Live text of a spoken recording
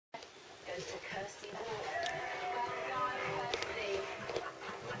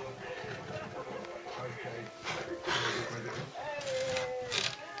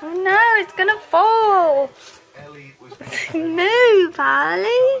Oh no, it's gonna fall. Move,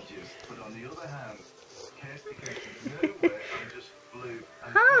 Harley.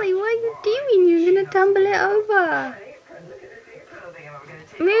 Harley, what are you doing? You're gonna tumble it over.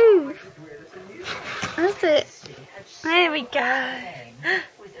 Move. That's it. There we go.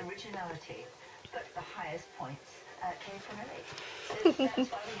 With originality, but the highest points came from Ellie. So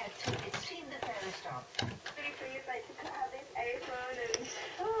that's why we had two. It seemed the fairest chance. Really pleased like to have this apron and I'm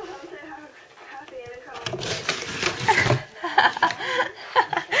so happy and calm.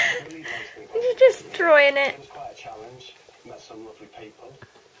 You're destroying it. It was quite a challenge. Met some lovely people.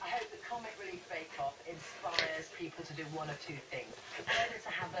 I hope the Comic Relief Bake Off inspires people to do one of two things. Either to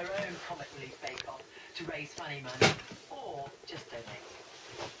have their own Comic Relief Bake Off to raise funny money, or just donate.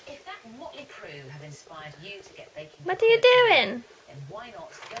 If that motley crew have inspired you to get baking, What are you doing? then why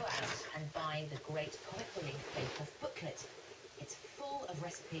not go out and buy the great Comic Relief Bake Off booklet? It's full of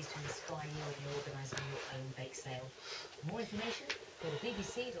recipes to inspire you when you're organising your own bake sale. For more information, go to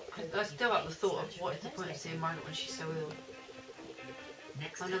bbc.co.uk. I still have the thought of what is the point of seeing Margaret when she's so ill.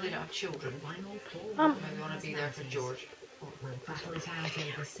 Next I know they don't have children. Maybe I want to be there for George. We'll battle it out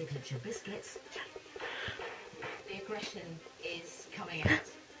over signature biscuits. The aggression is coming out.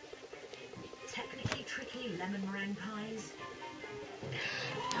 Technically tricky lemon meringue pies.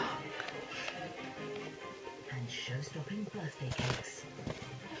 And show-stopping birthday cakes.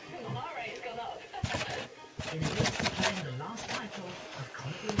 My rate's gone up. In the midst of playing the last title of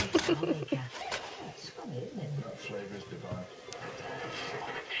Comic Relief Star Baker. It's funny, isn't it? That flavour is divine.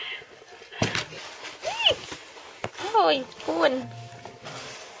 Oh, he's going.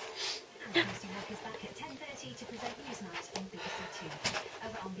 Is back at 10:30 to present Newsnight on BBC Two.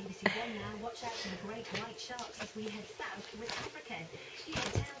 Over on BBC One now, watch out for the great white sharks as we head south with Africa. You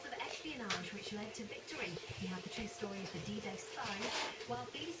had tales of espionage which led to victory. You have the true story of the D-Day spies, while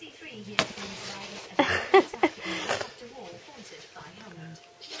BBC Three here to bring survivors of an attack in the after war haunted by Hammond.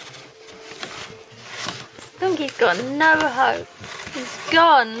 Stunky's got no hope. He's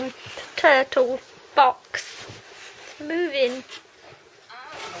gone with the turtle box. It's moving.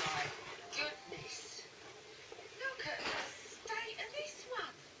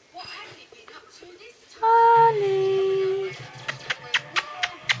 Harley.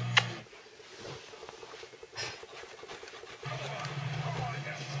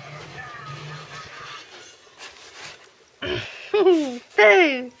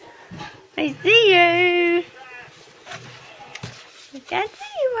 Boo! I see you. I can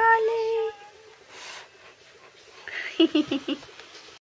see you, Harley.